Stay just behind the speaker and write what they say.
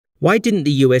Why didn't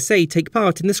the USA take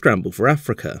part in the scramble for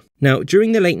Africa? Now,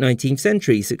 during the late 19th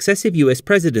century, successive US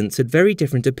presidents had very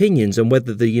different opinions on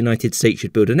whether the United States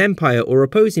should build an empire or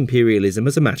oppose imperialism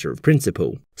as a matter of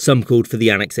principle. Some called for the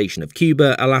annexation of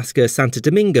Cuba, Alaska, Santo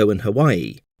Domingo and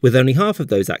Hawaii, with only half of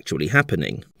those actually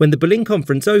happening. When the Berlin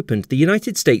Conference opened, the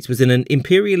United States was in an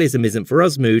imperialism isn't for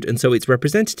us mood, and so its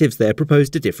representatives there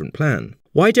proposed a different plan.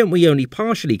 Why don't we only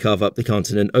partially carve up the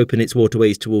continent, open its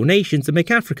waterways to all nations and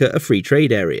make Africa a free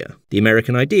trade area? The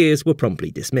American ideas were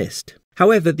promptly dismissed.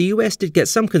 However, the US did get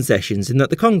some concessions in that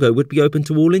the Congo would be open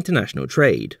to all international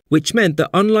trade, which meant that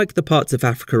unlike the parts of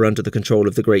Africa under the control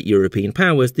of the great European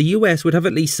powers, the US would have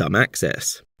at least some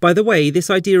access. By the way,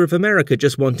 this idea of America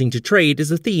just wanting to trade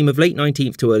is a theme of late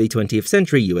 19th to early 20th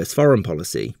century US foreign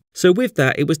policy. So with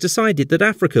that, it was decided that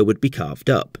Africa would be carved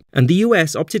up, and the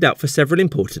US opted out for several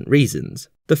important reasons.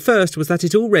 The first was that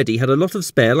it already had a lot of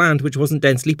spare land which wasn't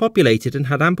densely populated and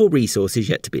had ample resources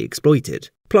yet to be exploited.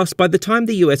 Plus, by the time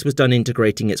the US was done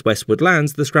integrating its westward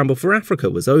lands, the scramble for Africa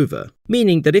was over,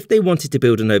 meaning that if they wanted to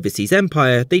build an overseas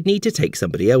empire, they'd need to take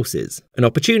somebody else's, an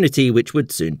opportunity which would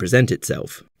soon present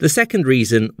itself. The second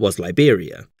reason was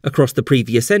Liberia. Across the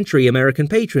previous century, American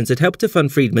patrons had helped to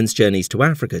fund freedmen's journeys to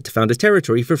Africa to found a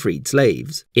territory for freed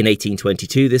slaves. In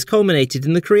 1822, this culminated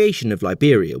in the creation of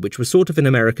Liberia, which was sort of an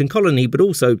American colony but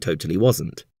also totally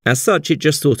wasn't. As such, it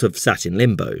just sort of sat in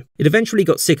limbo. It eventually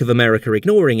got sick of America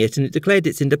ignoring it and it declared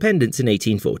its independence in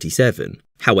 1847.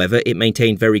 However, it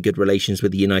maintained very good relations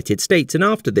with the United States, and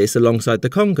after this, alongside the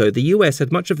Congo, the US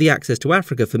had much of the access to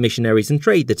Africa for missionaries and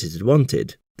trade that it had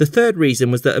wanted. The third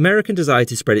reason was that American desire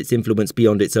to spread its influence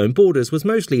beyond its own borders was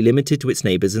mostly limited to its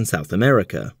neighbours in South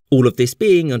America, all of this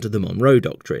being under the Monroe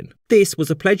Doctrine. This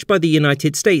was a pledge by the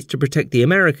United States to protect the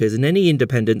Americas and any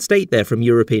independent state there from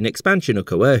European expansion or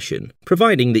coercion,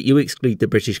 providing that you exclude the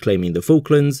British claiming the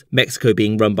Falklands, Mexico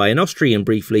being run by an Austrian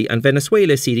briefly, and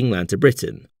Venezuela ceding land to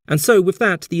Britain. And so with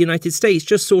that, the United States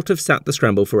just sort of sat the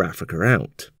scramble for Africa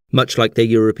out. Much like their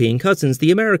European cousins,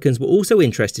 the Americans were also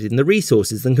interested in the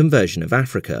resources and conversion of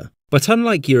Africa. But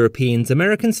unlike Europeans,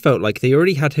 Americans felt like they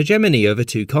already had hegemony over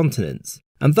two continents,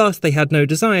 and thus they had no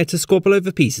desire to squabble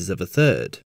over pieces of a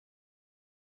third.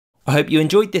 I hope you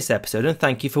enjoyed this episode and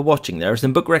thank you for watching. There are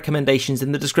some book recommendations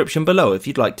in the description below if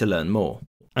you'd like to learn more.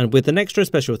 And with an extra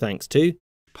special thanks to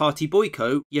Party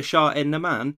Boyko, Yashar N.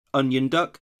 Naman, Onion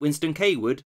Duck, Winston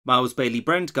Kaywood, Miles Bailey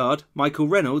Brentgard, Michael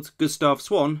Reynolds, Gustav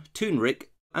Swan, Toonrick,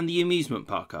 and the Amusement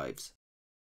Parchives.